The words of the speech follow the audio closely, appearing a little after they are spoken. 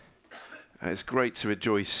It's great to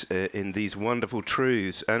rejoice in these wonderful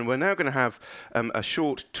truths. And we're now going to have a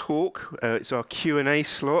short talk. It's our Q&A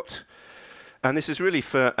slot. And this is really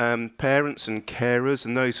for parents and carers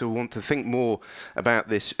and those who want to think more about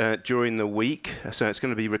this during the week. So it's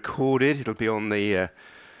going to be recorded. It'll be on the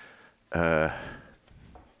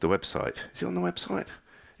website. Is it on the website?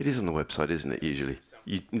 It is on the website, isn't it, usually?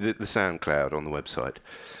 The SoundCloud on the website.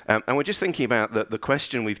 And we're just thinking about the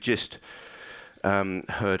question we've just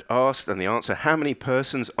heard asked, and the answer: how many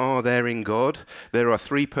persons are there in God? There are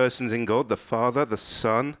three persons in God: the Father, the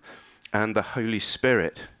Son, and the Holy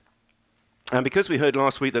Spirit. And because we heard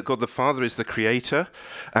last week that God the Father is the creator,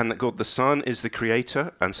 and that God the Son is the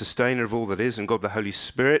creator and sustainer of all that is, and God the Holy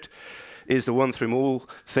Spirit is the one through whom all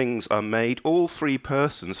things are made, all three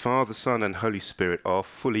persons, Father, Son, and Holy Spirit, are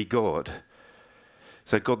fully God.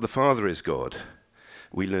 So God the Father is God.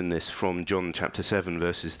 We learn this from John chapter 7,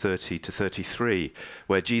 verses 30 to 33,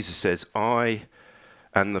 where Jesus says, "I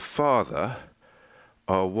and the Father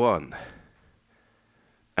are one."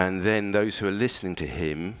 And then those who are listening to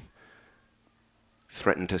him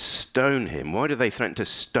threaten to stone him. Why do they threaten to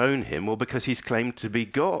stone him? Well, because he's claimed to be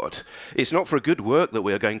God. It's not for a good work that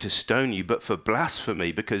we are going to stone you, but for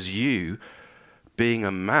blasphemy, because you, being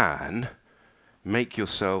a man, make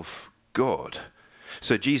yourself God.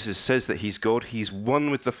 So Jesus says that he's God. He's one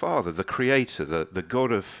with the Father, the creator, the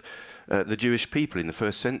God of the Jewish people in the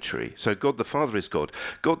first century. So God the Father is God.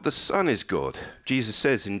 God the Son is God. Jesus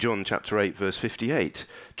says in John chapter 8, verse 58,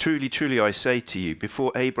 "Truly, truly, I say to you,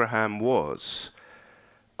 before Abraham was,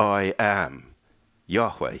 I am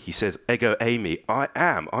Yahweh." He says, "Ego eimi, I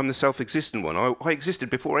am. I'm the self-existent one. I existed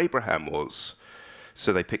before Abraham was."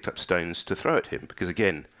 So they picked up stones to throw at him, because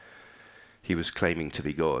again, he was claiming to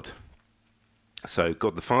be God. So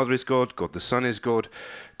God the Father is God, God the Son is God,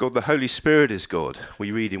 God the Holy Spirit is God. We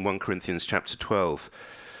read in 1 Corinthians chapter 12,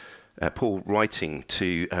 Paul writing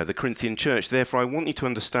to the Corinthian church, "Therefore I want you to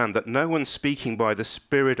understand that no one speaking by the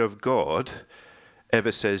Spirit of God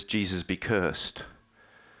ever says Jesus be cursed.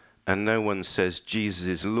 And no one says Jesus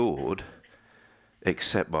is Lord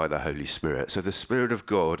except by the Holy Spirit." So the Spirit of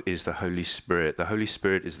God is the Holy Spirit. The Holy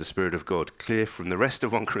Spirit is the Spirit of God. Clear from the rest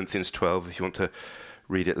of 1 Corinthians 12 if you want to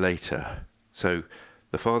read it later. So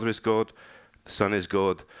the Father is God, the Son is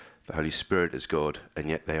God, the Holy Spirit is God, and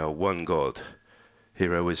yet they are one God.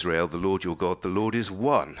 "Hear, O Israel, the Lord your God, the Lord is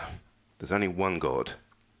one." There's only one God.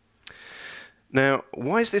 Now,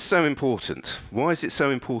 why is this so important? Why is it so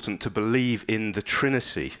important to believe in the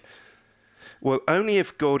Trinity? Well, only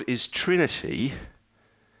if God is Trinity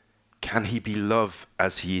can he be love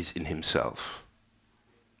as he is in himself.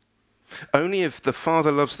 Only if the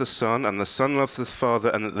Father loves the Son and the Son loves the Father,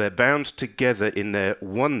 and that they're bound together in their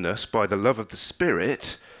oneness by the love of the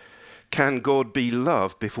Spirit, can God be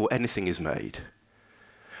love before anything is made.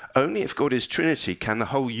 Only if God is Trinity can the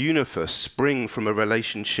whole universe spring from a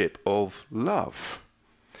relationship of love.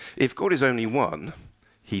 If God is only one,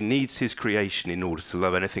 he needs his creation in order to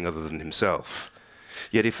love anything other than himself.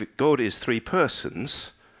 Yet if God is three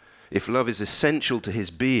persons, if love is essential to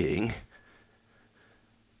his being,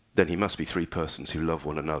 then he must be three persons who love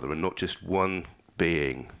one another and not just one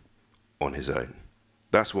being on his own.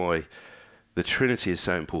 That's why the Trinity is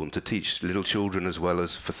so important to teach little children as well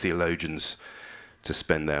as for theologians to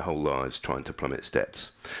spend their whole lives trying to plumb its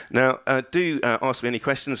depths. Now, do ask me any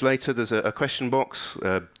questions later. There's a question box.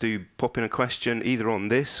 Do pop in a question either on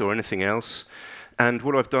this or anything else. And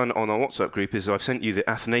what I've done on our WhatsApp group is I've sent you the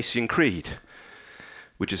Athanasian Creed,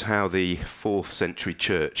 which is how the 4th century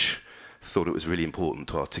church thought it was really important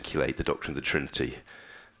to articulate the doctrine of the Trinity.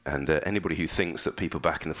 And anybody who thinks that people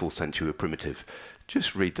back in the 4th century were primitive,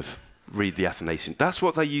 just read the Athanasian. That's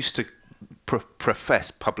what they used to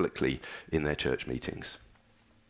profess publicly in their church meetings.